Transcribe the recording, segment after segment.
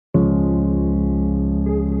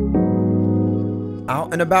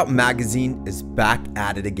Out and About magazine is back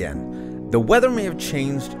at it again. The weather may have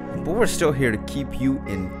changed, but we're still here to keep you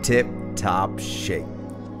in tip-top shape.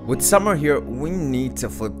 With summer here, we need to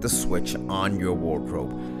flip the switch on your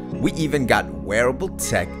wardrobe. We even got wearable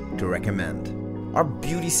tech to recommend. Our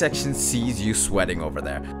beauty section sees you sweating over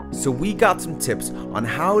there, so we got some tips on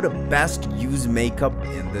how to best use makeup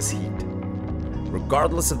in this heat.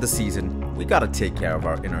 Regardless of the season, we gotta take care of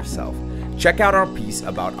our inner self. Check out our piece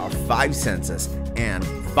about our 5 senses and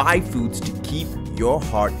 5 foods to keep your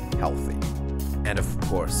heart healthy. And of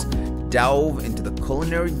course, delve into the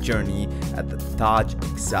culinary journey at the Taj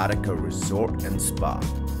Exotica Resort and Spa.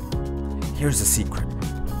 Here's a secret: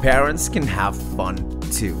 parents can have fun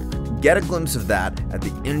too. Get a glimpse of that at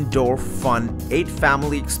the indoor fun 8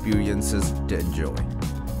 family experiences to enjoy.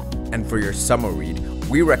 And for your summer read,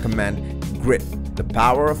 we recommend Grit, The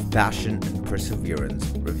Power of Passion and Perseverance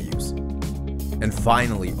reviews. And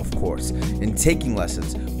finally, of course, in taking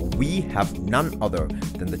lessons, we have none other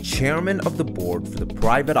than the chairman of the board for the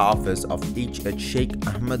private office of H. Sheikh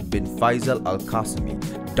Ahmed bin Faisal Al Qasimi,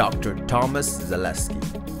 Dr. Thomas Zaleski.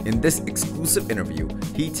 In this exclusive interview,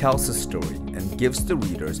 he tells his story and gives the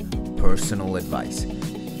readers personal advice.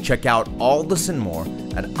 Check out all this and more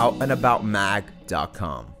at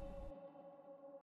outandaboutmag.com.